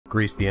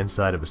grease the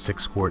inside of a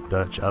 6-quart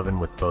Dutch oven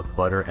with both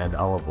butter and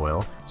olive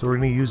oil. So we're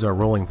going to use our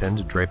rolling pin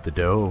to drape the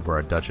dough over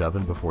our Dutch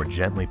oven before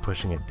gently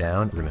pushing it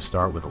down. We're going to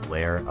start with a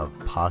layer of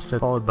pasta,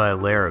 followed by a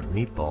layer of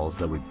meatballs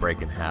that we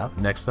break in half.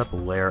 Next up, a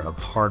layer of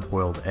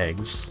hard-boiled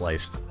eggs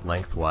sliced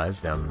lengthwise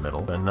down the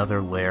middle.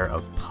 Another layer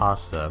of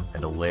pasta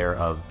and a layer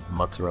of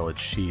mozzarella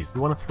cheese.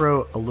 We want to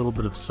throw a little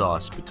bit of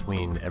sauce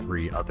between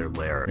every other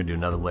layer. We're going to do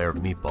another layer of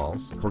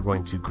meatballs. We're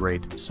going to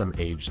grate some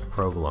aged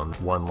provolone.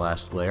 One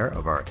last layer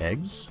of our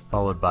eggs,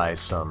 followed by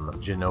some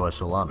Genoa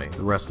salami.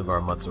 The rest of our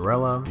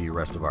mozzarella, the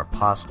rest of our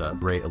pasta.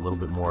 Grate a little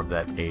bit more of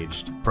that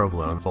aged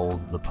provolone.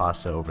 Fold the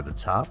pasta over the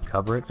top,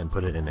 cover it, and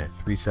put it in a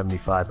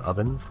 375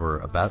 oven for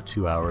about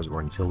 2 hours or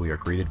until we are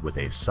greeted with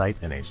a sight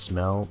and a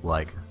smell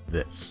like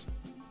this.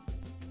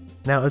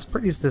 Now, as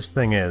pretty as this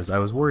thing is, I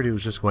was worried it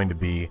was just going to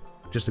be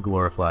just a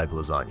glorified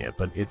lasagna,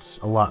 but it's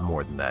a lot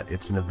more than that.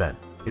 It's an event.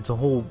 It's a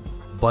whole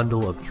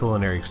bundle of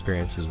culinary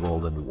experiences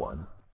rolled into one.